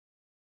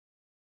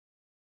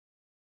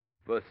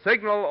The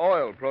Signal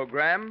Oil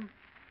Program,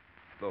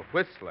 The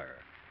Whistler.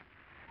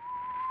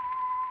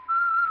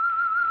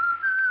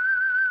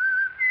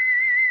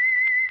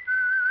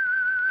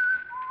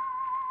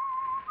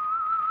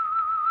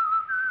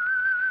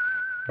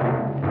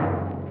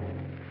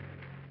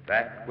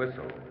 That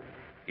whistle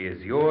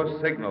is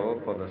your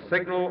signal for the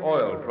Signal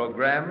Oil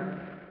Program,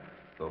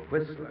 The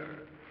Whistler.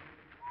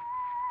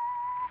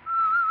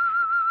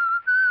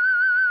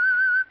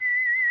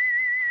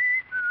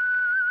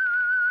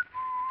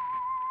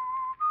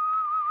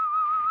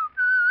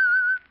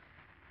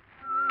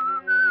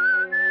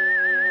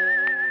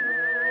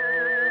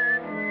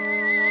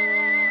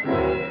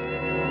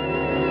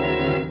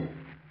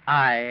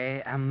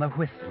 I am the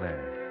Whistler,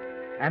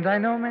 and I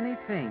know many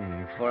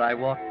things, for I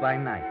walk by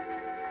night.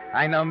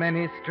 I know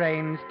many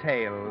strange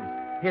tales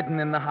hidden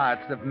in the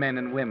hearts of men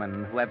and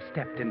women who have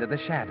stepped into the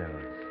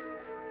shadows.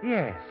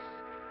 Yes,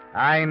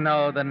 I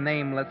know the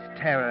nameless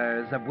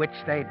terrors of which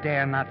they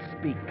dare not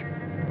speak.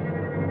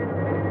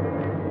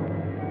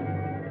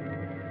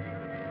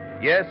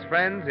 Yes,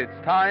 friends,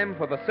 it's time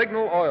for the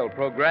Signal Oil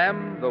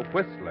Program, The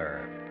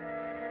Whistler.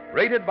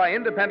 Rated by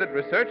independent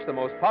research, the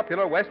most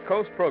popular West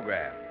Coast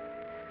program.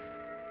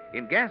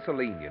 In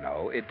gasoline, you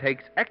know, it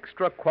takes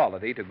extra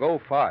quality to go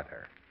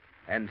farther.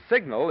 And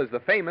Signal is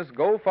the famous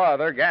Go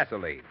Farther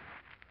gasoline.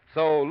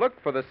 So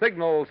look for the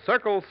Signal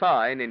circle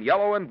sign in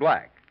yellow and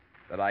black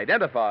that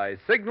identifies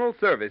Signal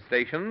service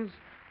stations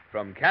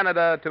from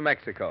Canada to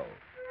Mexico.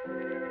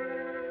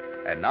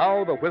 And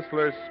now the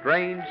Whistler's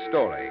strange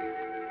story,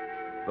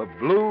 The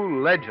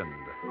Blue Legend.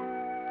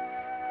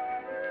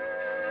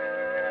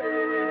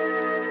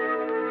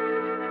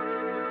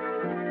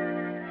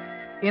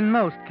 In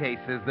most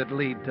cases that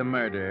lead to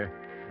murder,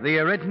 the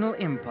original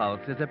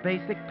impulse is a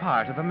basic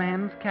part of a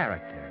man's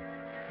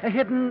character, a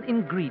hidden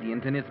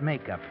ingredient in his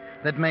makeup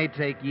that may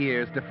take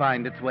years to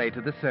find its way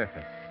to the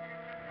surface.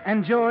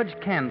 And George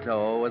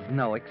Canto was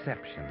no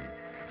exception.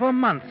 For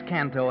months,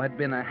 Canto had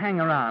been a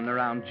hanger-on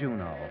around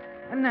Juneau,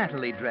 a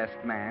nattily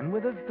dressed man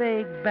with a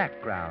vague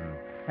background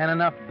and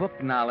enough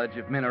book knowledge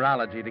of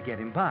mineralogy to get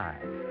him by.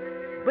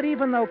 But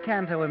even though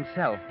Canto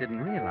himself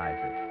didn't realize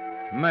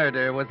it,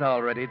 murder was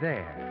already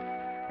there.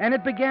 And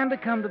it began to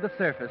come to the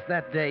surface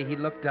that day he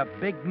looked up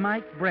Big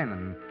Mike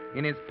Brennan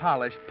in his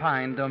polished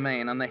pine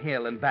domain on the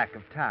hill in back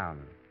of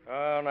town.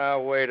 Oh, now,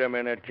 wait a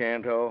minute,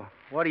 Canto.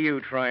 What are you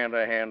trying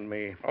to hand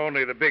me?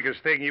 Only the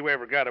biggest thing you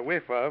ever got a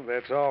whiff of,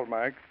 that's all,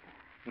 Mike.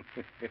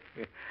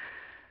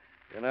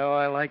 You know,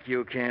 I like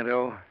you,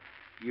 Canto.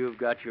 You've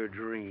got your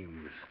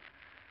dreams.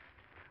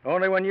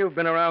 Only when you've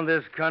been around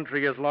this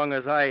country as long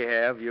as I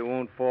have, you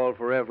won't fall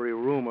for every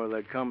rumor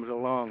that comes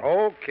along.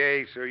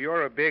 Okay, so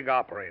you're a big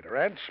operator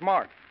and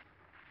smart.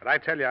 But I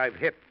tell you, I've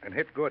hit, and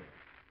hit good.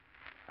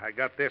 I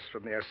got this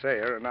from the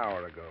assayer an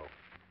hour ago.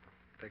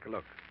 Take a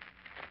look.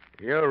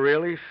 You're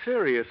really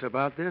serious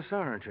about this,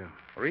 aren't you?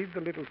 Read the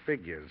little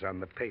figures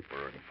on the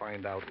paper and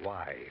find out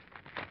why.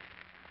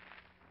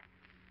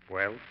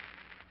 Well?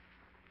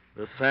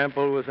 The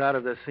sample was out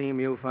of the seam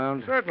you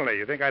found? Certainly.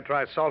 You think I'd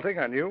try salting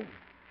on you?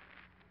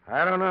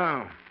 I don't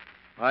know.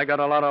 I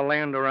got a lot of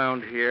land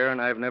around here, and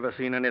I've never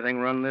seen anything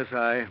run this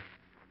high.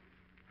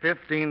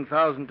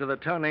 15,000 to the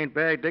ton ain't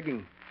bad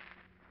digging.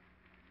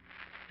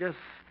 Just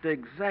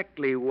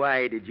exactly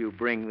why did you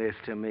bring this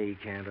to me,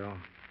 Canto?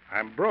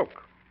 I'm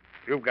broke.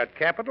 You've got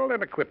capital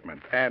and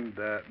equipment and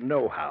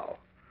know-how.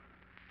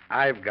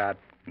 I've got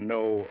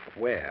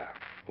nowhere.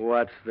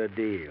 What's the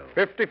deal?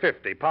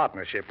 50-50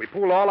 partnership. We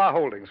pool all our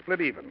holdings,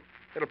 split even.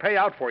 It'll pay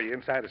out for you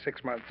inside of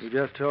 6 months. You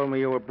just told me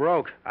you were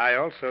broke. I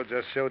also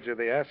just showed you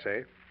the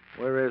assay.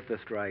 Where is the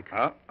strike?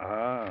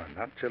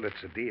 Not till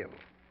it's a deal.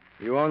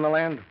 You own the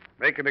land?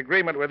 Make an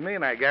agreement with me,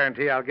 and I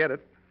guarantee I'll get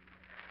it.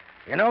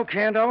 You know,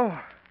 Canto,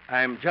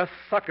 I'm just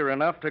sucker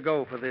enough to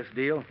go for this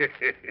deal.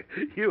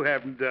 You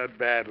haven't done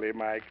badly,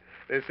 Mike.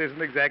 This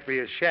isn't exactly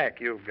a shack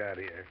you've got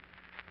here.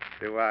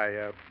 Do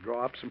I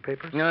draw up some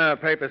papers? No,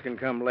 papers can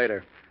come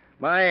later.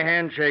 My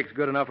handshake's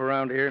good enough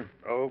around here.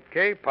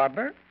 Okay,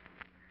 partner.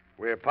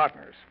 We're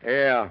partners.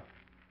 Yeah.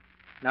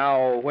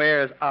 Now,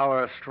 where's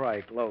our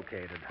strike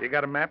located? You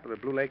got a map of the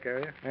Blue Lake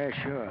area? Yeah,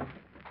 sure.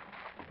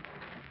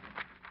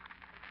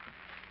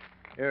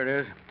 Here it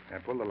is. Now,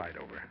 pull the light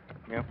over.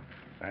 Yep.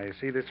 Now, you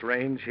see this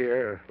range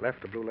here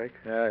left of Blue Lake?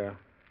 Yeah.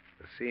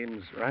 The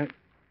seam's right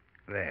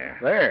there.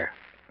 There?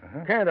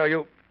 Uh-huh. Canto,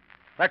 you...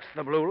 That's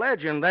the Blue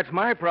Legend. That's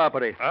my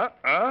property.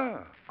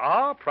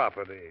 Our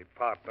property,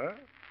 partner.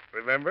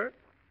 Remember?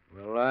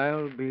 Well,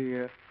 I'll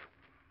be...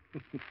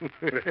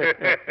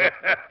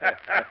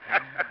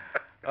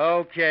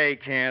 Okay,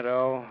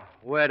 Canto.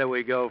 Where do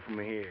we go from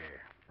here?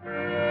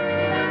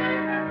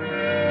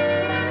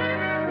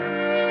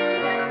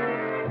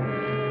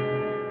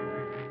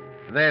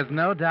 There's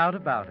no doubt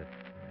about it.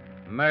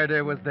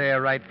 Murder was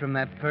there right from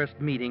that first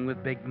meeting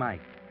with Big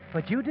Mike.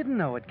 But you didn't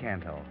know it,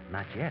 Canto.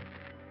 Not yet.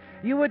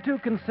 You were too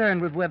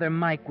concerned with whether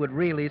Mike would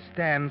really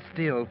stand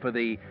still for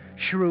the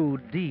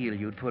shrewd deal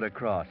you'd put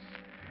across.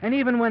 And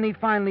even when he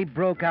finally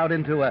broke out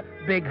into a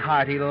big,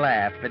 hearty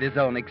laugh at his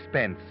own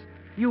expense,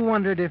 you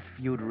wondered if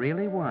you'd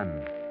really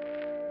won.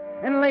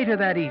 And later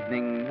that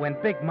evening, when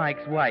Big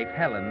Mike's wife,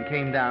 Helen,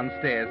 came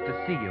downstairs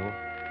to see you,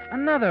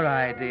 another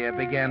idea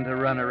began to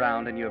run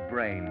around in your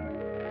brain.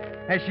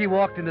 As she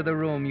walked into the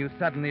room, you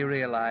suddenly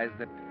realized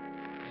that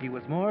she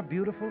was more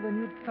beautiful than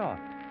you'd thought,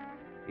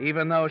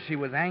 even though she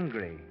was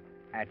angry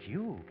at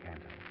you,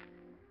 Canto.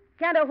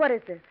 Canto, what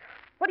is this?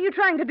 What are you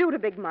trying to do to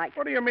Big Mike?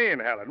 What do you mean,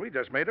 Helen? We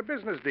just made a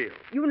business deal.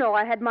 You know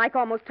I had Mike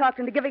almost talked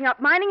into giving up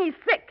mining. He's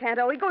sick,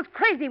 Canto. He goes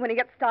crazy when he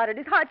gets started.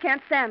 His heart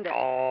can't stand it.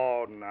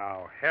 Oh,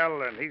 now,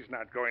 Helen, he's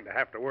not going to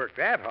have to work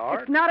that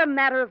hard. It's not a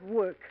matter of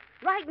work.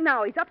 Right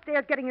now, he's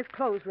upstairs getting his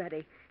clothes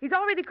ready. He's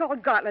already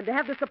called Gartland to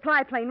have the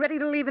supply plane ready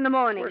to leave in the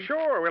morning. Well,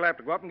 sure. We'll have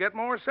to go up and get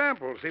more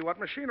samples, see what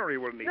machinery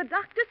we'll need. The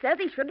doctor says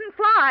he shouldn't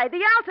fly.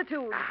 The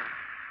altitude.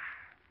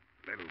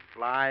 Little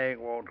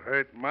flying won't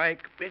hurt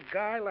Mike. Big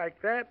guy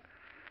like that.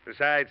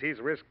 Besides, he's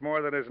risked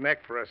more than his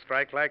neck for a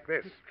strike like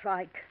this. A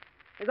strike.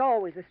 There's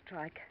always a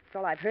strike. It's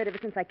all I've heard ever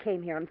since I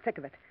came here. I'm sick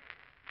of it.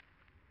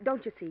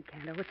 Don't you see,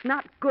 Canto? It's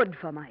not good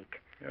for Mike.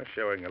 You're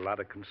showing a lot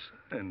of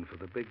concern for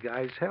the big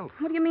guy's health.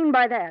 What do you mean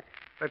by that?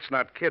 Let's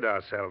not kid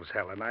ourselves,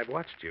 Helen. I've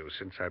watched you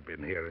since I've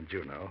been here in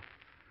Juneau.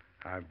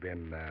 I've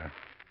been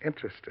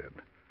interested.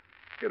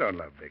 You don't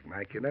love Big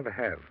Mike. You never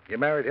have. You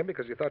married him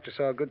because you thought you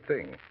saw a good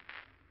thing.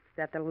 Is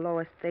that the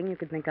lowest thing you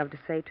could think of to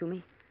say to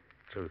me?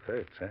 Truth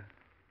hurts, huh?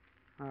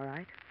 All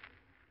right.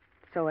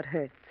 So it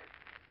hurts.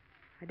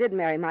 I did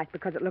marry Mike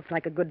because it looked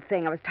like a good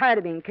thing. I was tired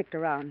of being kicked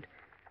around.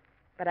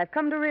 But I've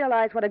come to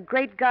realize what a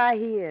great guy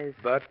he is.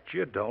 But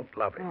you don't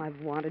love him. Oh,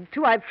 I've wanted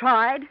to. I've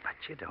tried. But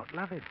you don't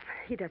love him.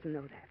 He doesn't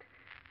know that.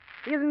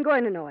 He isn't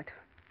going to know it.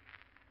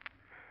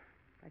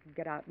 If I could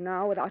get out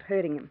now without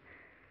hurting him.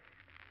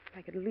 If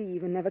I could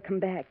leave and never come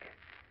back.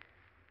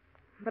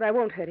 But I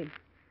won't hurt him.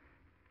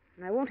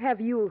 And I won't have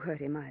you hurt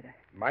him either.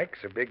 Mike's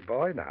a big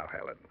boy now,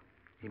 Helen.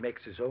 He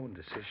makes his own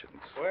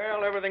decisions.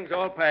 Well, everything's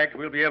all packed.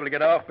 We'll be able to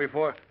get off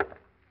before...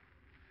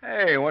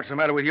 Hey, what's the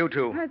matter with you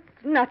two?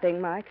 It's nothing,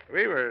 Mike.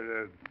 We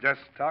were just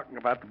talking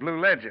about the Blue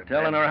Legend.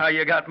 Telling her how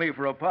you got me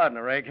for a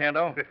partner, eh,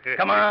 Canto?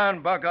 Come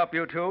on, buck up,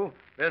 you two.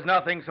 There's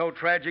nothing so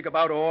tragic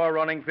about ore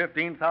running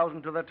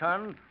 15,000 to the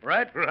ton,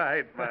 right?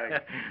 Right,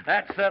 Mike.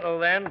 That's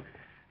settled, then.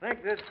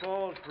 Think this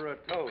calls for a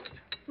toast.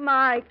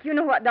 Mike, you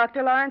know what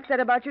Dr. Lawrence said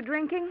about your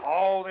drinking?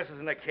 Oh, this is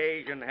an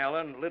occasion,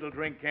 Helen. A little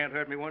drink can't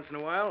hurt me once in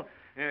a while.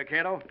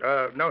 Canto?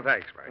 No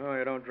thanks, Mike. Oh,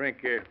 you don't drink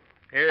here.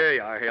 Here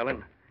you are,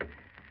 Helen.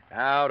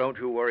 Now, don't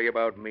you worry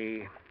about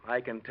me. I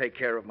can take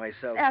care of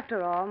myself.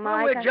 After all, Well,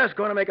 Mike... we're just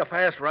going to make a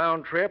fast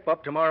round trip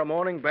up tomorrow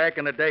morning, back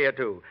in a day or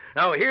two.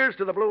 Now, here's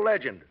to the Blue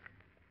Legend.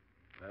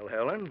 Well,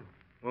 Helen,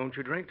 won't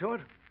you drink to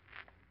it?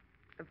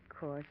 Of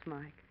course,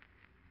 Mike.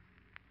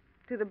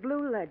 To the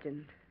Blue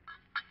Legend.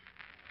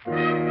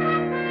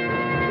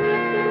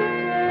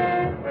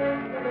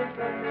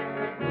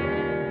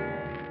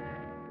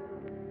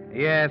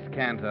 Yes,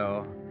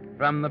 Canto.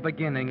 From the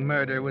beginning,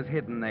 murder was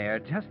hidden there,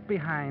 just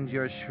behind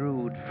your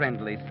shrewd,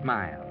 friendly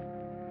smile.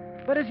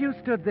 But as you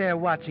stood there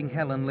watching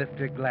Helen lift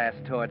her glass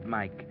toward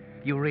Mike,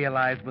 you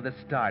realized with a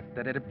start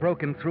that it had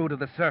broken through to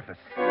the surface.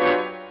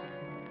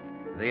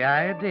 The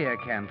idea,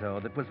 Canto,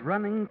 that was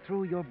running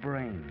through your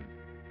brain.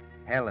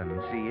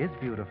 Helen, she is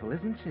beautiful,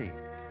 isn't she?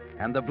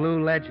 And the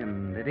Blue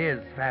Legend, it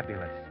is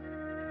fabulous.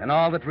 And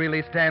all that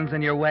really stands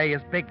in your way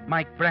is Big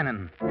Mike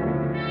Brennan.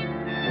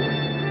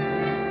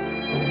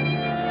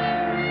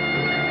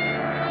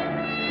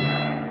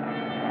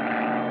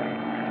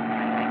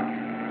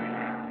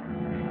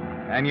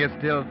 And you're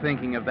still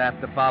thinking of that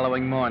the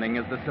following morning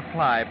as the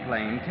supply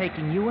plane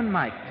taking you and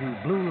Mike to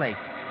Blue Lake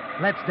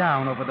lets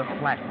down over the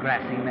flat,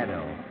 grassy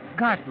meadow.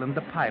 Gartland,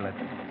 the pilot,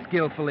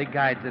 skillfully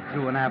guides it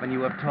through an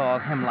avenue of tall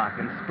hemlock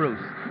and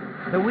spruce.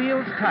 The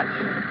wheels touch,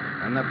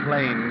 and the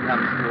plane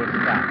comes to a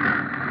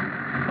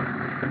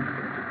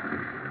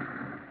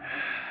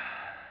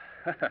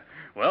stop.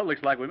 Well,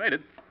 looks like we made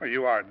it. Well,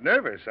 you aren't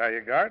nervous, are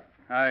you, Gart?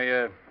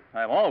 I'm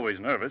always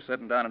nervous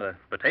sitting down in a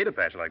potato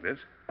patch like this.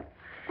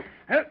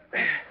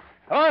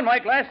 Come on,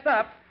 Mike, last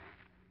stop.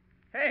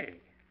 Hey,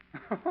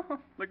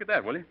 look at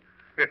that, will you?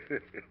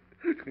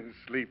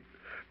 Sleep.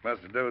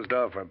 Must have dozed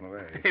off on the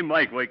way. Hey,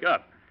 Mike, wake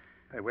up.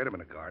 Hey, wait a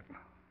minute, Gart.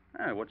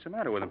 What's the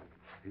matter with him?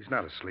 He's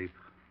not asleep.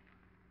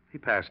 He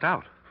passed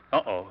out.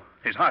 Uh-oh,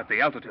 his heart,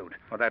 the altitude.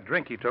 Well, that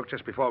drink he took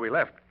just before we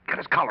left. Get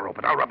his collar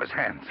open. I'll rub his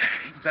hands.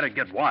 He better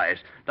get wise.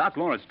 Doc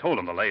Lawrence told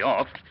him to lay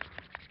off.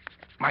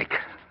 Mike.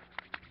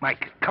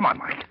 Come on,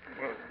 Mike.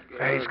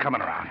 He's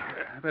coming around.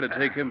 I better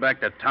take him back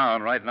to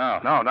town right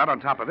now. No, not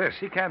on top of this.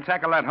 He can't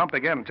tackle that hump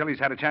again until he's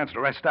had a chance to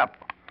rest up.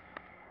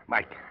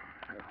 Mike,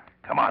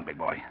 come on, big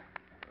boy.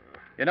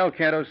 You know,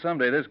 Canto,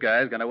 someday this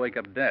guy's going to wake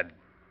up dead.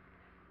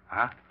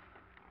 Huh?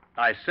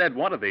 I said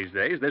one of these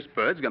days this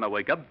bird's going to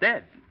wake up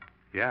dead.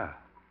 Yeah.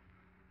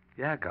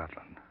 Yeah,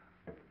 Gartland.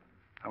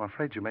 I'm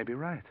afraid you may be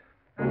right.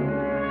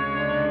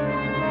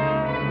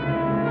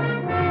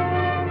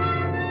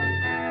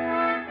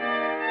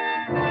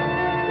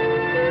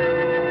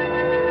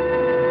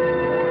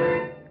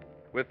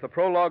 With the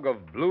prologue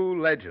of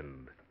Blue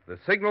Legend, the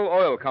Signal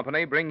Oil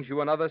Company brings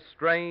you another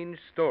strange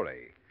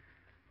story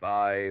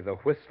by The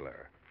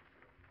Whistler.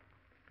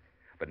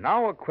 But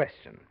now a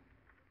question.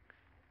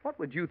 What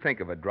would you think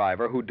of a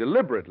driver who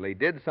deliberately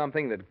did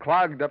something that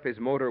clogged up his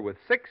motor with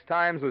 6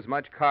 times as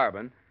much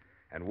carbon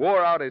and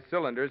wore out his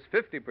cylinders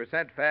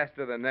 50%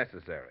 faster than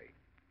necessary?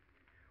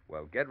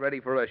 Well, get ready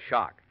for a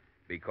shock,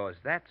 because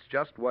that's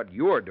just what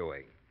you're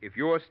doing if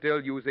you're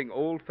still using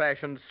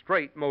old-fashioned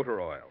straight motor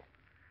oil.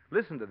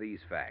 Listen to these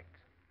facts.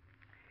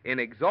 In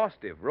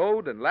exhaustive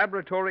road and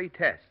laboratory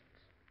tests,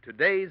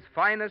 today's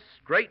finest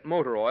straight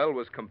motor oil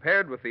was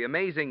compared with the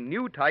amazing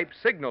new type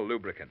Signal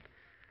lubricant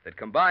that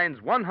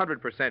combines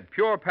 100%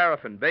 pure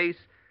paraffin base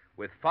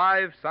with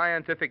 5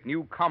 scientific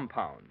new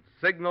compounds,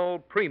 Signal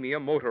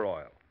Premium Motor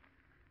Oil.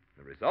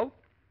 The result?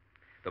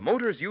 The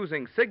motors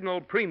using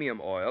Signal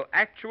Premium Oil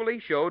actually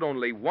showed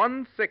only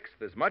 1/6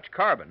 as much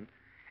carbon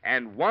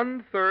and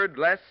 1/3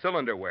 less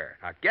cylinder wear.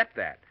 Now get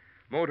that.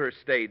 Motors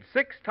stayed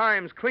 6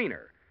 times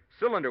cleaner.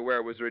 Cylinder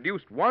wear was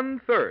reduced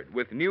 1/3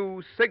 with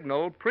new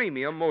Signal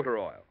Premium Motor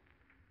Oil.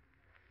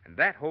 And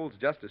that holds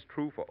just as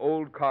true for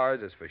old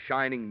cars as for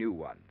shining new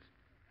ones.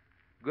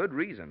 Good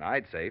reason,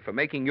 I'd say, for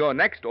making your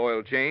next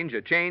oil change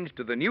a change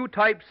to the new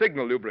type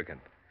Signal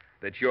lubricant.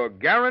 That's your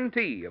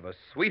guarantee of a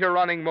sweeter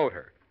running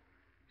motor.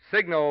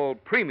 Signal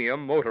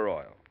Premium Motor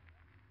Oil.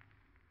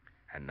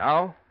 And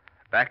now,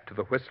 back to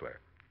the Whistler.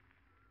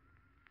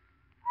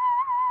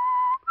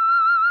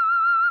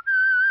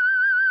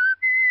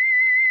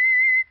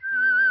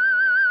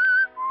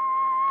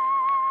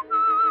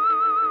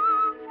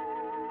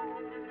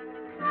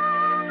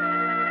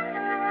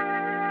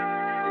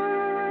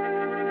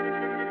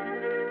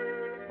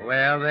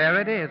 Well, there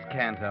it is,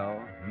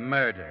 Canto.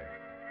 Murder.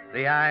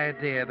 The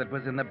idea that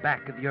was in the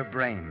back of your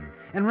brain.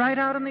 And right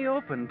out in the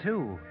open,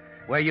 too,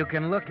 where you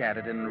can look at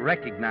it and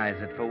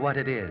recognize it for what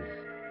it is.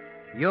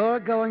 You're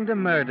going to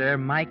murder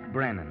Mike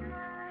Brennan.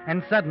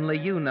 And suddenly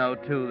you know,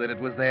 too, that it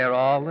was there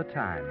all the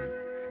time.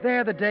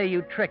 There the day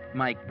you tricked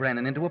Mike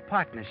Brennan into a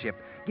partnership,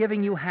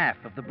 giving you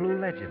half of the Blue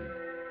Legend.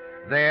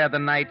 There the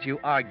night you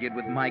argued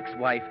with Mike's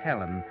wife,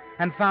 Helen,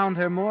 and found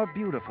her more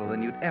beautiful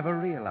than you'd ever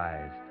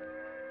realized.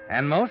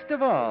 And most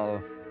of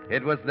all,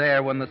 it was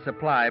there when the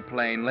supply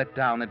plane let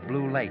down at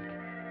Blue Lake,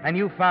 and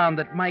you found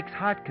that Mike's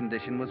heart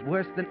condition was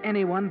worse than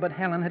anyone but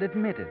Helen had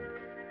admitted.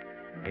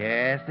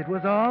 Yes, it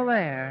was all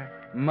there.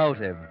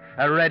 Motive,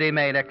 a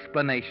ready-made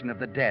explanation of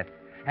the death,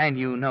 and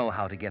you know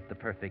how to get the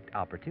perfect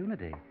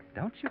opportunity,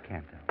 don't you,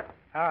 Canto?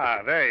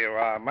 Ah, there you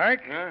are,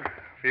 Mike. Huh?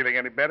 Feeling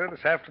any better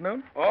this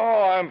afternoon?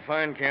 Oh, I'm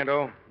fine,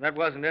 Canto. That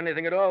wasn't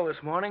anything at all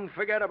this morning.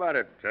 Forget about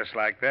it. Just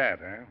like that,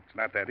 huh? It's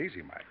not that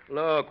easy, Mike.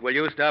 Look, will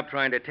you stop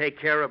trying to take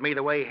care of me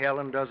the way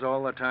Helen does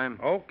all the time?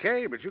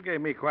 Okay, but you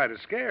gave me quite a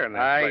scare in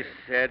that I place.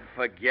 said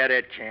forget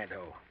it,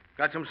 Canto.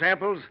 Got some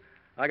samples?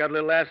 I got a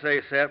little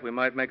assay set. We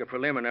might make a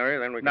preliminary,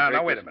 then we can... Now,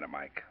 take wait this- a minute,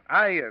 Mike.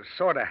 I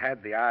sort of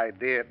had the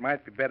idea it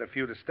might be better for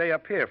you to stay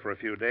up here for a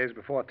few days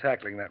before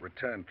tackling that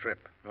return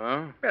trip.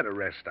 Huh? Better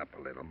rest up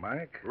a little,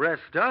 Mike.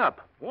 Rest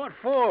up? What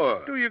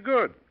for? Do you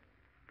good.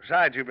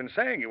 Besides, you've been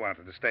saying you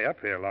wanted to stay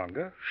up here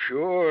longer.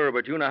 Sure,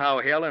 but you know how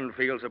Helen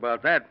feels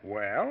about that.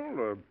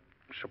 Well,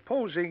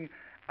 supposing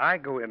I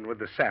go in with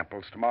the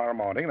samples tomorrow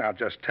morning, and I'll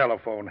just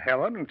telephone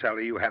Helen and tell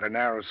her you had a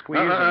narrow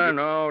squeeze.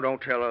 No,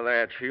 don't tell her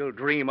that. She'll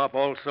dream up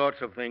all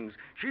sorts of things.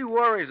 She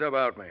worries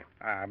about me.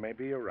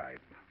 Maybe you're right.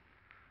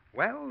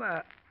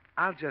 Well,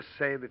 I'll just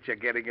say that you're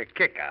getting a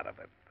kick out of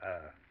it.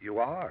 You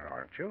are,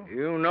 aren't you?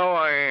 You know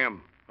I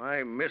am.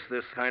 I miss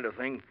this kind of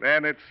thing.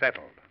 Then it's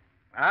settled.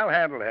 I'll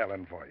handle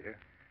Helen for you.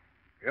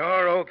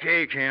 You're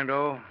okay,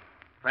 Canto.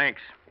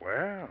 Thanks.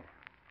 Well,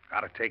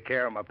 gotta take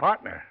care of my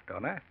partner,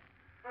 don't I?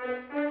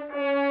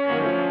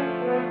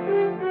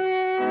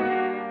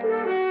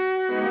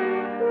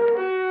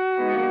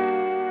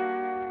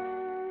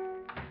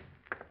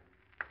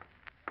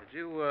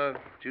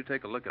 Did you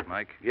take a look at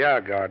Mike? Yeah,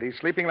 Guard. He's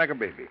sleeping like a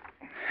baby.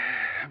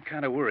 I'm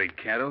kind of worried,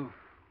 Canto.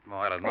 Well,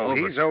 I don't know. Oh,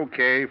 he's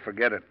okay.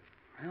 Forget it.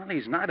 Well,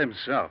 he's not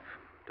himself.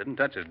 Didn't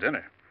touch his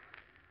dinner.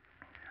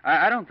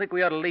 I don't think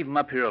we ought to leave him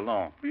up here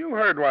alone. You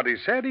heard what he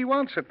said. He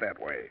wants it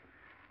that way.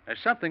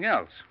 There's something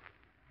else.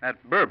 That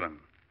bourbon.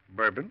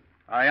 Bourbon?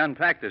 I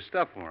unpacked his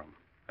stuff for him.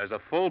 There's a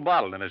full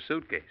bottle in his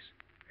suitcase.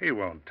 He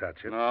won't touch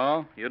it.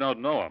 No, you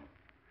don't know him.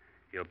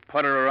 He'll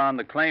putter around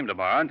the claim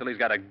tomorrow until he's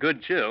got a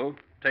good chill.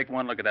 Take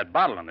one look at that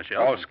bottle on the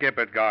shelf. Oh, skip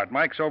it, Guard.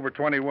 Mike's over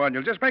 21.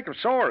 You'll just make him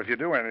sore if you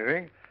do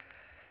anything.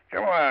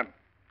 Come on.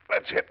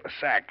 Let's hit the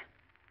sack.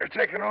 They're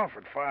taking off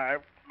at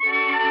 5.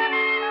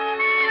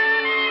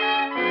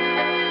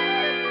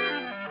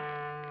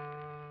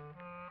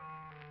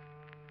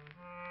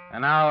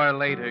 An hour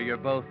later, you're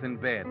both in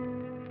bed,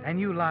 and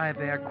you lie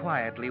there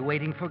quietly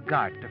waiting for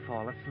Gart to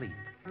fall asleep.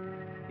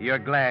 You're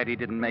glad he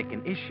didn't make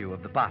an issue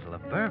of the bottle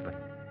of bourbon,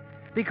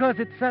 because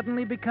it's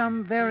suddenly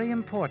become very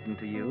important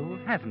to you,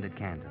 hasn't it,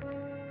 Candace?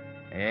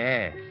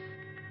 Yes.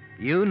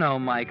 You know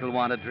Mike'll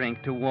want a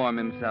drink to warm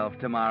himself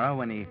tomorrow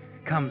when he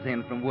comes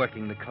in from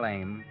working the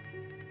claim.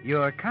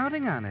 You're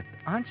counting on it,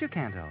 aren't you,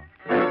 Canto?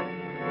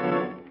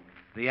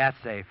 The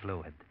assay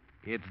fluid.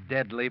 It's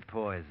deadly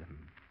poison.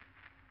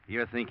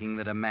 You're thinking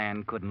that a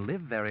man couldn't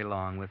live very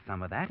long with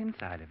some of that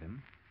inside of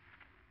him.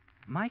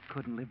 Mike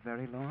couldn't live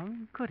very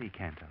long, could he,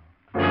 Canto?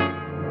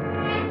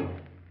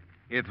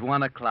 It's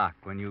 1 o'clock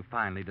when you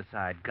finally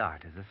decide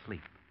Gart is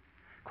asleep.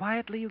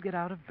 Quietly, you get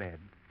out of bed,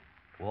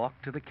 walk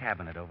to the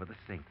cabinet over the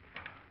sink.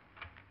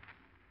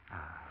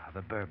 Ah,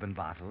 the bourbon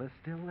bottle is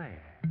still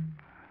there.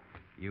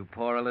 You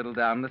pour a little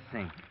down the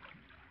sink,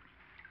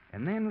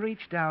 and then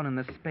reach down in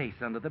the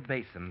space under the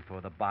basin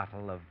for the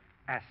bottle of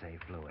assay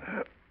fluid.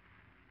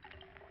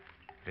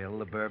 Fill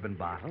the bourbon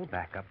bottle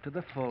back up to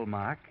the full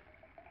mark,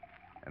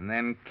 and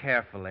then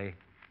carefully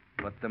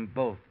put them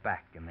both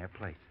back in their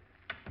places.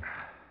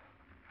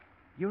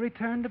 You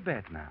return to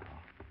bed now,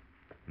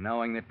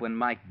 knowing that when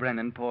Mike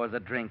Brennan pours a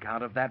drink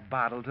out of that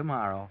bottle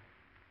tomorrow,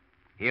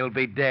 he'll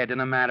be dead in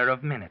a matter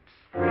of minutes.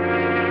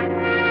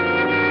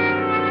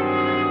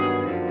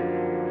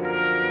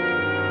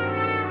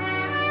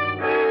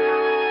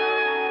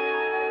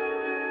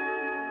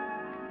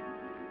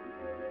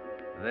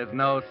 There's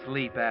no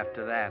sleep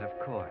after that, of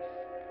course.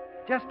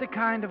 Just a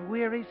kind of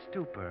weary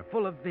stupor,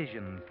 full of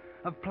visions,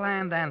 of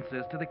planned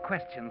answers to the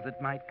questions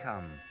that might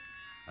come,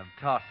 of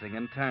tossing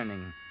and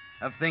turning,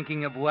 of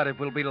thinking of what it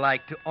will be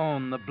like to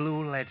own the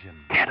Blue Legend.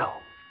 Canto.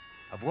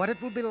 Of what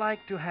it will be like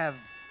to have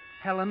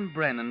Helen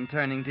Brennan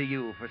turning to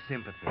you for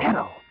sympathy.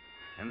 Canto.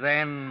 And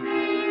then...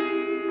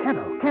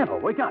 Canto,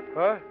 wake up.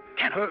 Huh?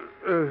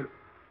 Canto.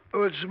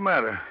 What's the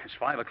matter? It's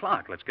 5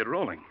 o'clock. Let's get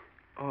rolling.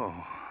 Oh.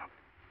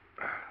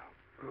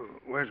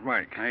 Where's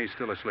Mike? He's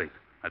still asleep.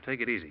 Now,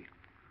 take it easy.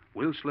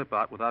 We'll slip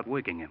out without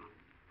waking him.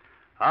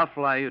 I'll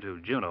fly you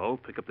to Juneau,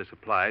 pick up the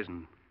supplies,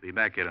 and be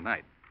back here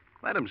tonight.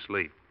 Let him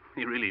sleep.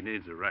 He really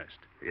needs a rest.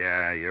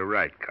 Yeah, you're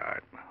right,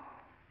 Gart.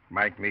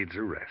 Mike needs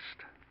a rest.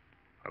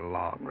 A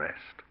long rest.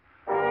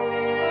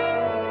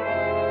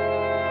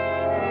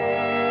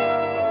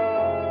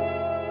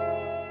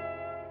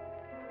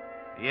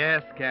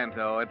 Yes,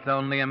 Canto, it's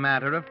only a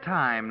matter of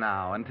time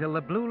now until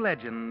the Blue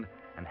Legend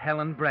and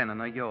Helen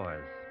Brennan are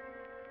yours.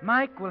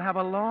 Mike will have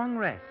a long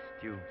rest.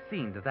 You've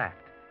seen to that.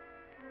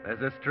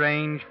 There's a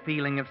strange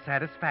feeling of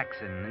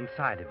satisfaction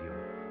inside of you,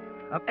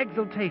 of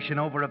exultation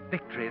over a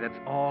victory that's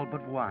all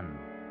but won.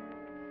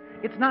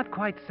 It's not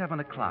quite 7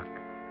 o'clock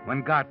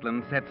when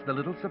Gartland sets the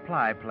little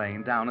supply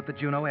plane down at the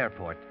Juneau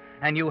airport,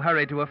 and you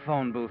hurry to a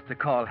phone booth to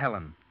call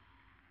Helen.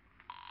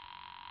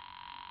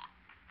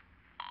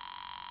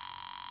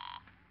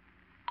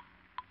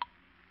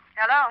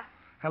 Hello?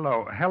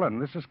 Hello, Helen.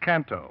 This is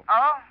Canto.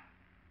 Oh?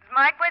 Is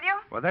Mike with you?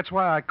 Well, that's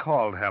why I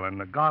called, Helen.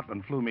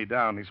 Gartland flew me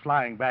down. He's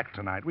flying back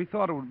tonight. We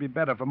thought it would be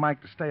better for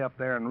Mike to stay up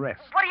there and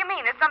rest. What do you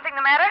mean? Is something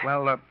the matter?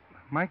 Well,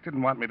 Mike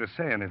didn't want me to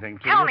say anything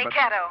to Tell you, me, but...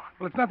 Canto.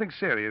 Well, it's nothing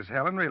serious,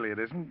 Helen. Really, it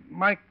isn't.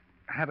 Mike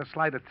had a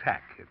slight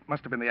attack. It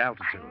must have been the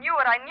altitude. I knew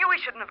it. I knew he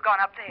shouldn't have gone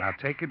up there. Now,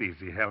 take it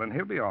easy, Helen.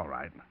 He'll be all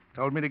right.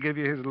 Told me to give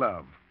you his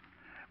love.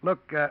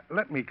 Look,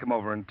 let me come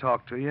over and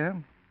talk to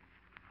you.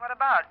 What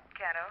about,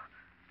 Canto?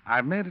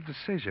 I've made a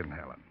decision,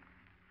 Helen.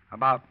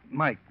 About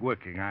Mike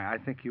working. I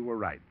think you were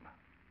right.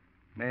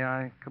 May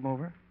I come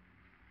over?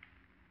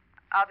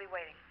 I'll be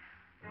waiting.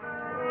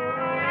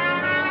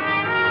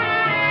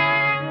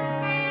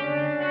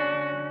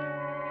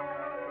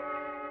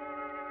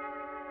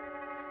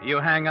 You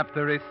hang up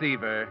the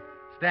receiver,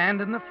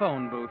 stand in the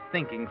phone booth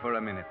thinking for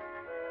a minute,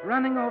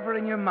 running over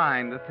in your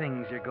mind the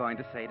things you're going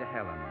to say to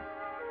Helen.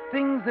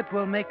 Things that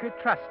will make her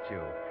trust you,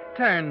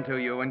 turn to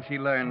you when she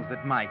learns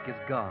that Mike is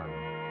gone.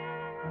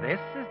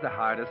 This is the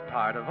hardest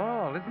part of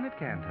all, isn't it,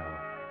 Canto?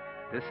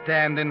 To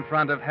stand in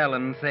front of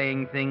Helen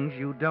saying things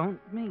you don't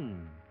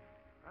mean.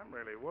 I'm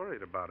really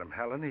worried about him,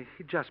 Helen.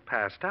 He just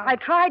passed out. I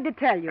tried to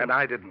tell you. And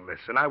I didn't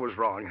listen. I was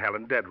wrong,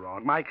 Helen, dead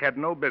wrong. Mike had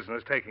no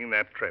business taking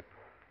that trip.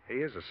 He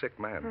is a sick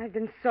man. I've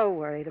been so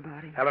worried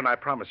about him. Helen, I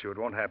promise you it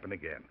won't happen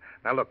again.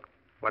 Now, look,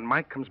 when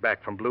Mike comes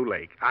back from Blue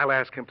Lake, I'll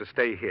ask him to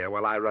stay here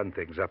while I run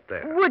things up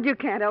there. Would you,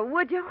 Canto?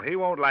 Would you? He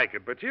won't like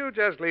it, but you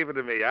just leave it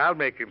to me. I'll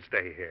make him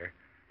stay here.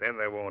 Then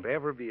there won't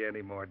ever be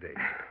any more danger.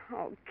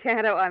 Oh,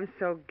 Canto, I'm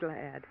so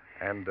glad.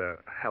 And,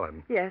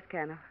 Helen, Yes,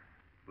 Canto.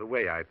 the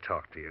way I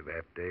talked to you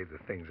that day, the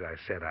things I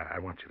said, I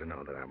want you to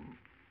know that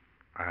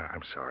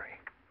I'm sorry.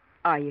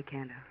 Are you,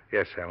 Canto?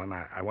 Yes, Helen,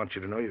 I want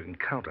you to know you can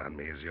count on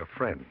me as your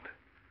friend.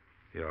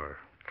 Your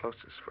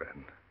closest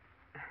friend.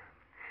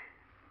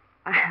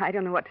 I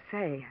don't know what to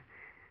say.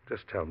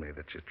 Just tell me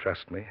that you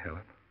trust me,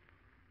 Helen.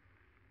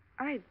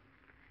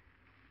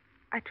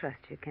 I trust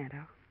you, Canto.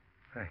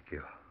 Thank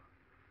you.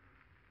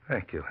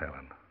 Thank you,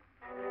 Helen.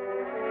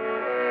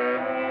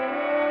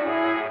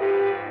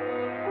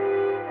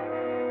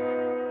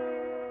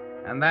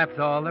 And that's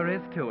all there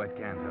is to it,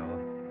 Canto.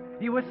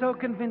 You were so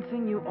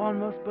convincing you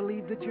almost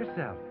believed it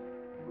yourself.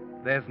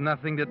 There's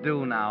nothing to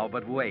do now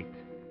but wait.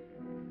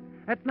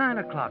 At 9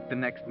 o'clock the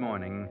next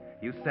morning,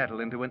 you settle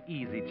into an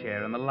easy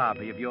chair in the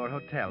lobby of your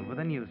hotel with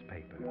a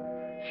newspaper,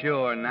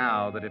 sure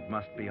now that it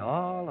must be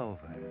all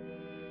over.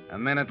 A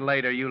minute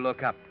later, you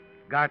look up.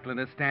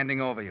 Gartland is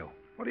standing over you.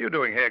 What are you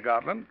doing here,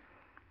 Gartland?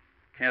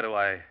 Canto,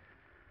 I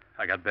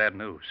got bad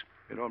news.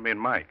 You don't mean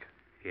Mike.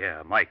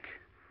 Yeah, Mike.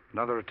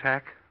 Another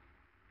attack?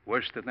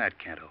 Worse than that,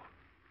 Canto.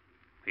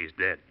 He's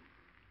dead.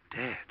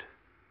 Dead.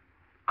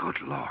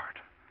 Good Lord.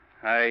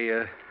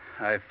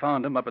 I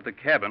found him up at the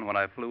cabin when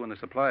I flew in the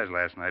supplies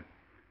last night.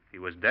 He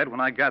was dead when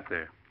I got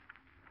there.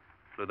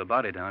 Flew the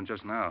body down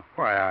just now.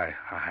 Why,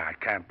 I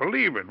can't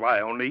believe it. Why,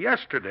 only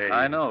yesterday.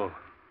 I know.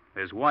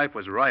 His wife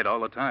was right all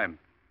the time.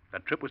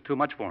 That trip was too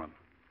much for him.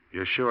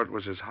 You're sure it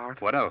was his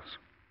heart? What else?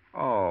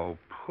 Oh,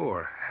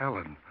 poor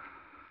Helen.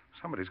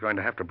 Somebody's going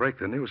to have to break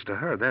the news to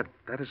her.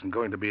 That isn't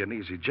going to be an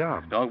easy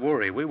job. Don't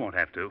worry, we won't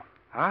have to.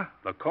 Huh?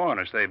 The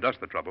coroner saved us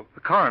the trouble.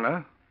 The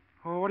coroner?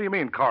 Oh, what do you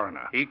mean,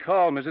 coroner? He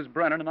called Mrs.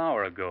 Brennan an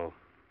hour ago.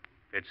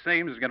 It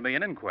seems there's going to be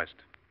an inquest.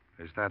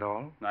 Is that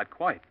all? Not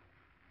quite.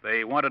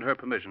 They wanted her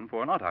permission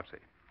for an autopsy.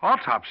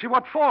 Autopsy?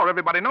 What for?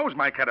 Everybody knows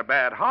Mike had a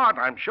bad heart.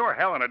 I'm sure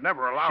Helen had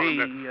never allowed him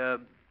to...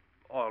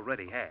 She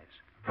already has.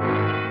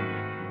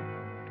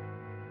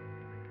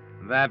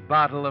 That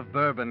bottle of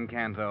bourbon,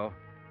 Canto,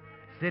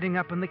 sitting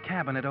up in the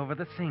cabinet over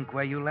the sink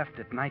where you left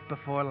it night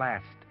before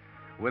last,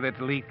 with its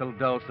lethal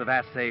dose of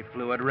assay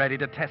fluid ready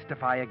to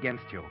testify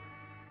against you.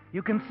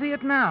 You can see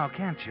it now,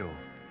 can't you?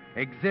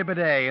 Exhibit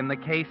A in the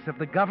case of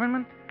the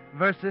government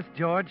versus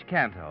George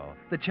Canto.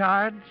 The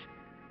charge?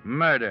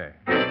 Murder.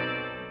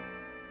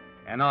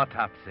 An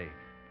autopsy.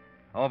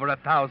 Over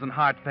 1,000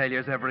 heart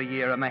failures every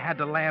year, and they had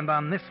to land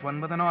on this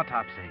one with an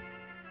autopsy.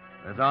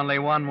 There's only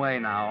one way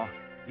now.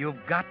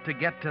 You've got to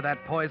get to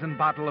that poison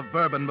bottle of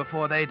bourbon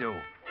before they do.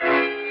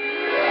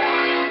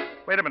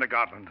 Wait a minute,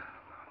 Gotland.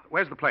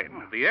 Where's the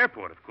plane? The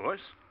airport, of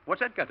course.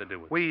 What's that got to do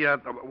with it?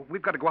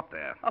 We've got to go up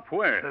there. Up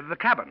where? The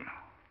cabin.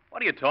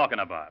 What are you talking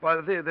about?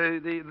 Well,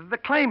 the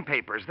claim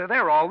papers,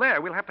 they're all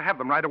there. We'll have to have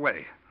them right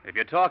away. If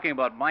you're talking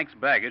about Mike's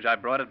baggage, I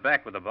brought it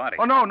back with the body.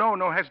 Oh, no.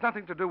 It has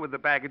nothing to do with the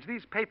baggage.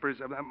 These papers,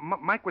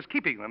 Mike was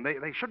keeping them.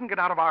 They shouldn't get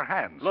out of our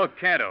hands. Look,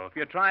 Canto, if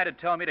you're trying to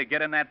tell me to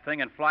get in that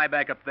thing and fly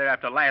back up there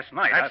after last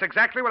night... That's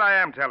exactly what I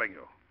am telling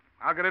you.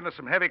 I'll get into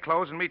some heavy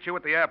clothes and meet you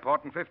at the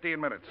airport in 15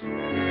 minutes.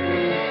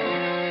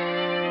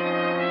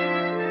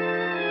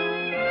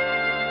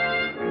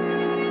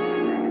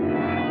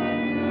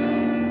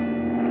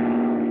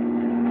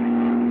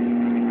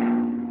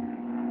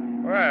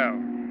 Well,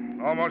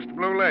 almost to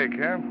Blue Lake,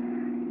 huh?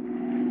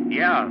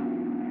 Yeah.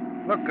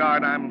 Look,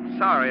 Guard, I'm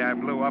sorry I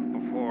blew up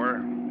before.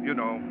 You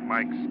know,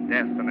 Mike's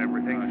death and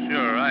everything.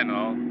 Sure, I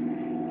know.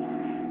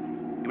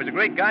 He was a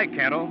great guy,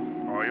 Canto.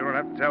 Oh, you don't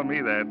have to tell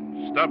me that.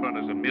 Stubborn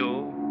as a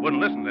mule.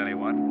 Wouldn't listen to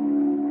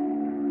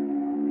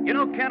anyone. You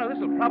know, Canto, this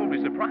will probably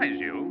surprise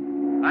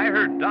you. I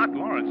heard Doc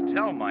Lawrence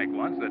tell Mike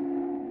once that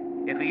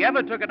if he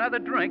ever took another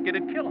drink,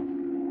 it'd kill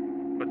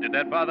him. But did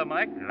that bother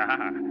Mike?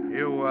 Nah.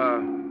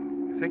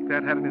 You think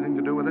that had anything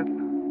to do with it?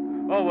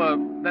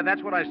 Oh,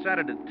 that's what I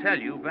started to tell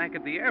you back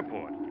at the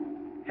airport.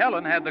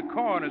 Helen had the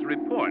coroner's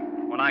report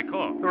when I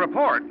called. The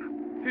report?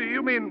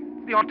 You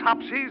mean the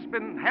autopsy's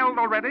been held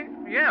already?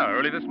 Yeah,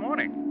 early this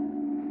morning.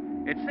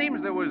 It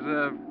seems there was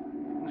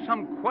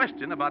some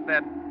question about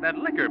that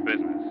liquor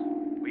business.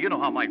 Well, you know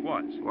how Mike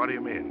was. What do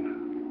you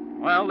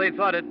mean? Well, they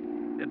thought it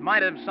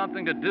might have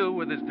something to do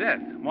with his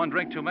death. One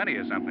drink too many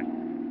or something.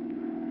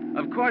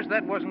 Of course,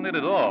 that wasn't it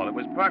at all. It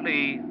was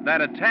partly that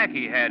attack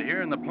he had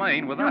here in the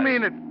plane with us. You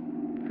mean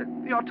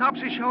the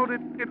autopsy showed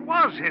it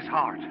was his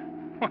heart?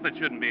 Well, it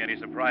shouldn't be any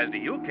surprise to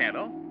you,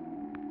 Canto.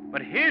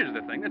 But here's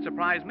the thing that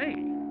surprised me.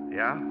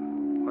 Yeah?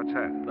 What's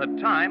that? The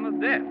time of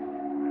death.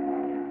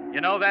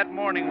 You know, that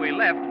morning we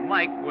left,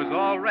 Mike was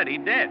already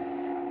dead.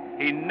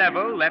 He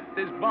never left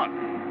his bunk.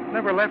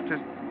 Never left his...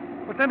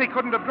 But then he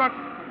couldn't have drunk...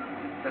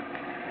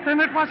 Then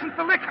it wasn't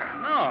the liquor.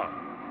 No.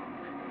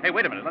 Hey,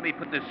 wait a minute. Let me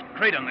put this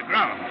crate on the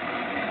ground.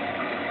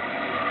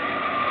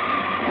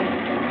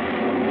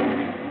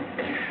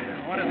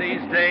 One of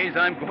these days,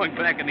 I'm going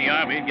back in the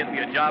Army and get me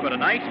a job at a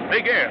nice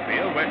big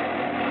airfield where...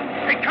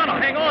 Hey, Connor,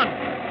 hang on.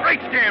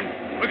 Brakes jammed.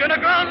 We're going to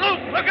ground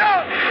loose. Look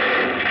out!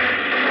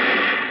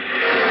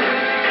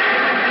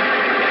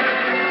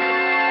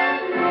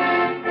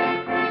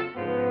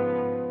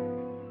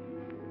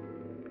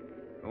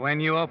 When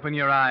you open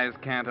your eyes,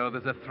 Canto,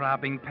 there's a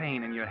throbbing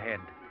pain in your head,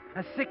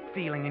 a sick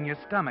feeling in your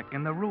stomach,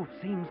 and the roof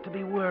seems to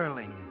be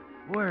whirling.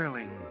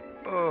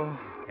 Oh.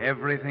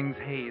 Everything's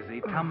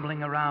hazy,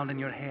 tumbling around in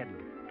your head.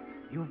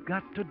 You've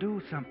got to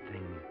do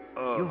something.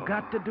 Oh. You've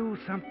got to do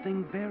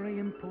something very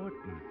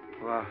important.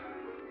 Well,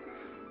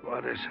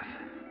 what is it?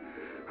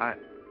 I've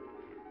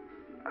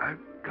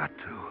got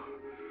to.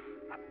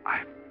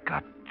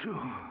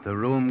 The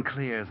room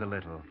clears a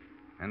little,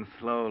 and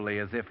slowly,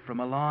 as if from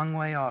a long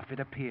way off, it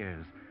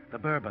appears. The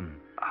bourbon.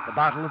 The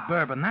bottle of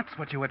bourbon. That's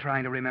what you were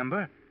trying to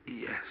remember.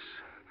 Yes,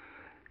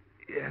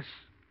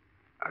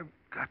 I've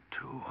got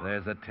to.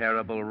 There's a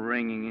terrible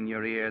ringing in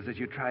your ears as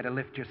you try to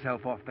lift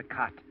yourself off the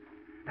cot.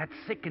 That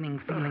sickening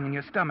feeling in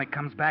your stomach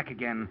comes back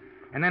again,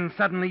 and then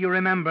suddenly you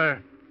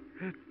remember...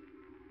 It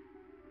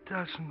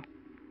doesn't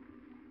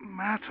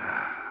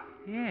matter.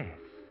 Yes.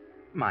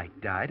 Mike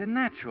died a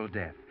natural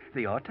death.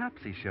 The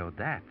autopsy showed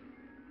that.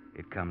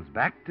 It comes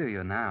back to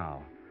you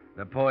now.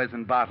 The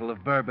poison bottle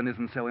of bourbon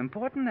isn't so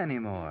important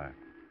anymore.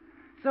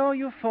 So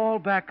you fall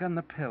back on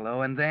the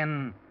pillow, and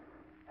then...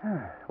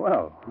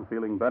 Well, you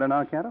feeling better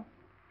now, Canto?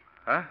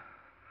 Huh?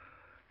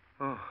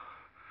 Oh,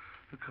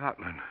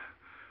 Gotland.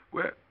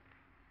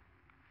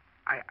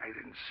 I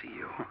didn't see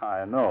you.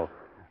 I know.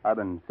 I've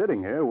been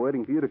sitting here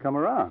waiting for you to come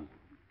around.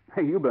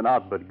 Hey, you've been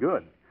out but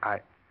good. Hey,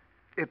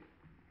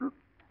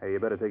 you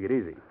better take it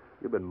easy.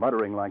 You've been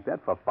muttering like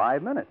that for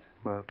 5 minutes.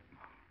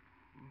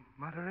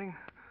 Muttering?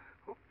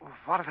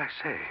 What did I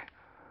say?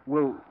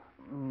 Well,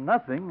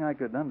 nothing I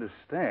could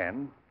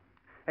understand.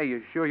 Hey,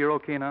 you sure you're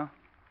okay now?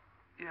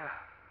 Yeah,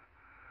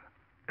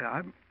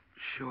 I'm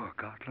sure,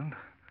 Gotland.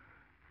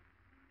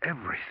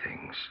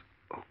 Everything's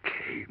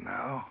okay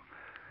now.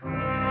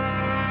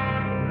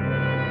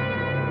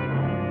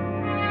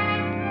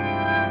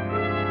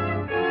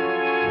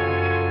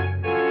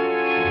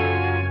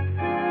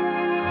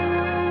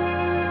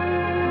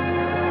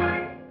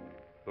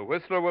 The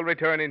Whistler will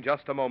return in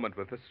just a moment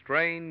with a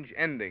strange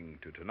ending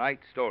to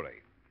tonight's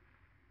story.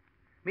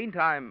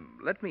 Meantime,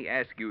 let me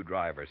ask you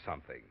drivers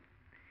something.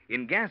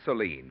 In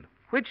gasoline,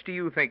 which do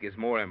you think is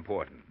more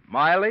important,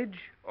 mileage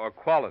or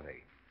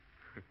quality?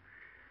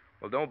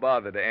 Well, don't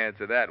bother to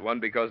answer that one,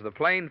 because the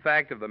plain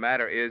fact of the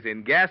matter is,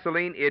 in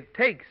gasoline, it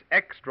takes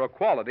extra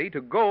quality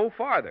to go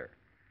farther.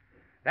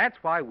 That's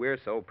why we're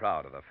so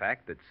proud of the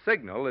fact that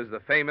Signal is the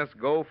famous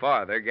Go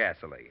Farther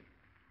gasoline.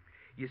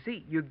 You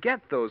see, you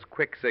get those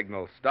quick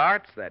signal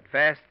starts, that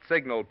fast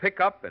signal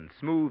pickup, and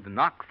smooth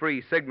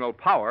knock-free signal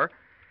power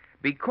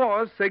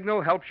because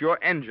Signal helps your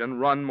engine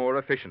run more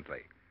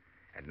efficiently.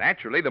 And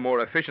naturally, the more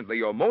efficiently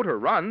your motor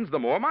runs, the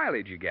more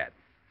mileage you get.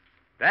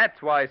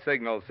 That's why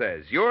Signal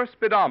says your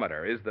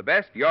speedometer is the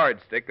best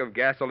yardstick of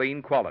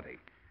gasoline quality.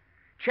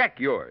 Check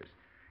yours,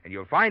 and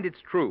you'll find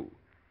it's true.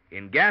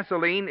 In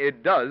gasoline,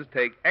 it does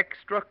take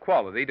extra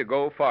quality to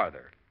go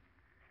farther.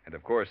 And,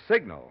 of course,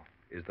 Signal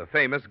is the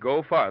famous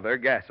Go Farther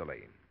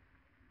gasoline.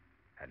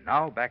 And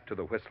now back to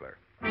the Whistler.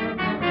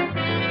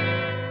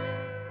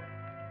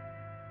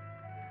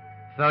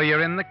 So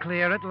you're in the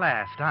clear at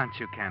last, aren't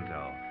you,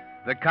 Canto?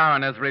 The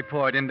coroner's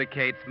report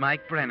indicates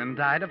Mike Brennan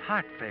died of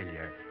heart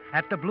failure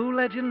at the Blue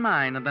Legend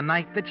mine on the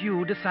night that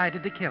you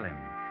decided to kill him.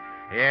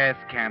 Yes,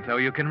 Canto,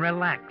 you can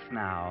relax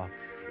now.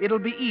 It'll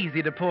be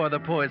easy to pour the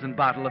poison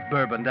bottle of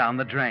bourbon down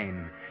the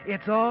drain.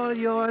 It's all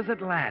yours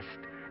at last.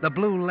 The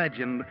Blue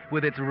Legend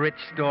with its rich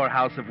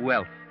storehouse of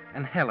wealth.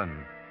 And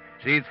Helen.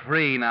 She's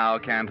free now,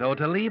 Canto,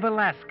 to leave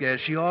Alaska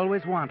as she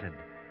always wanted.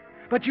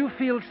 But you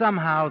feel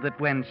somehow that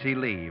when she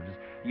leaves,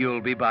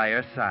 you'll be by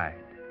her side.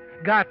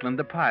 Gartland,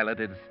 the pilot,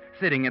 is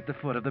sitting at the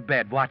foot of the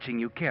bed watching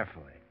you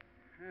carefully.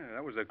 Yeah,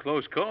 that was a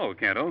close call,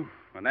 Canto.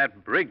 When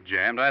that brake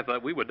jammed, I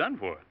thought we were done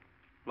for it.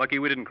 Lucky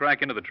we didn't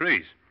crack into the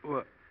trees.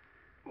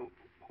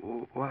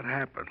 What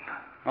happened?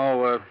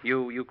 Oh,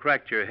 you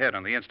cracked your head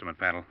on the instrument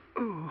panel.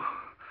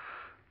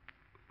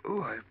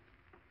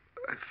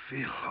 I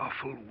feel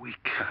awful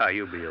weak.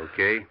 You'll be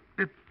okay.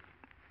 It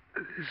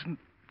isn't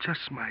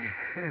just my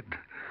head.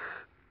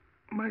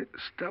 My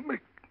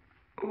stomach.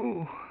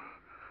 Oh.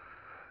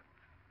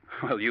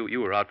 Well,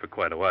 you were out for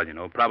quite a while,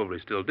 probably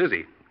still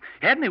dizzy.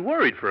 Had me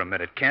worried for a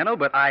minute, Canto,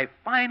 but I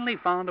finally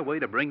found a way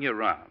to bring you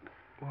around.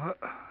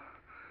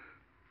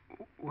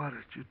 What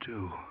did you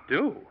do?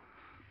 Do?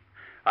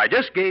 I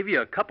just gave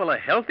you a couple of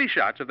healthy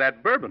shots of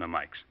that bourbon of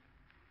Mike's.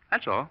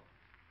 That's all.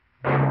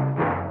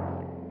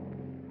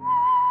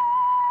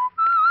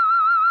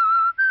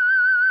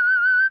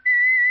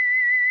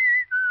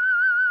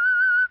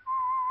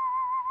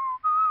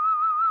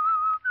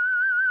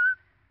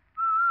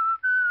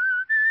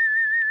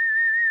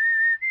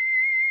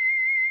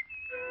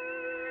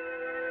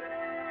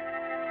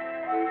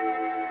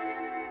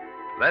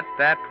 Let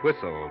that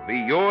whistle be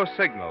your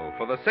signal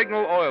for the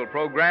Signal Oil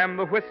program,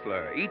 The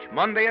Whistler, each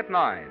Monday at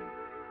 9.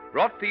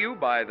 Brought to you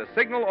by the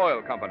Signal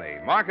Oil Company,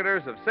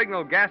 marketers of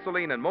Signal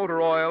gasoline and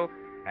motor oil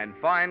and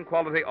fine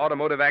quality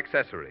automotive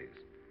accessories.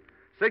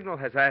 Signal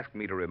has asked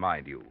me to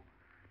remind you,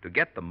 to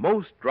get the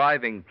most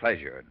driving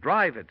pleasure,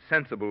 drive at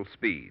sensible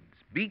speeds,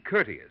 be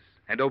courteous,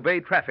 and obey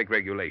traffic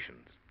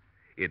regulations.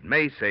 It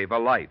may save a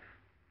life,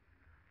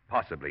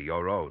 possibly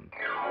your own.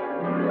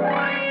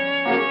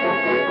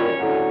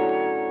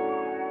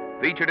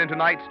 Featured in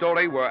tonight's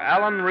story were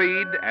Alan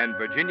Reed and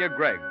Virginia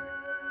Gregg.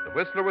 The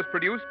Whistler was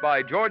produced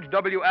by George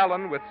W.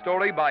 Allen with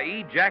story by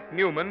E. Jack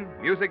Newman,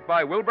 music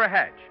by Wilbur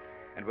Hatch,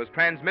 and was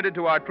transmitted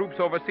to our troops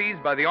overseas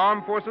by the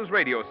Armed Forces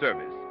Radio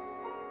Service.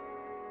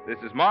 This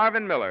is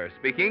Marvin Miller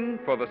speaking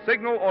for the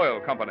Signal Oil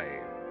Company.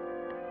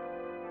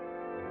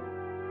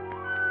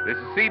 This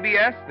is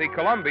CBS, the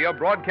Columbia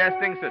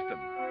Broadcasting System.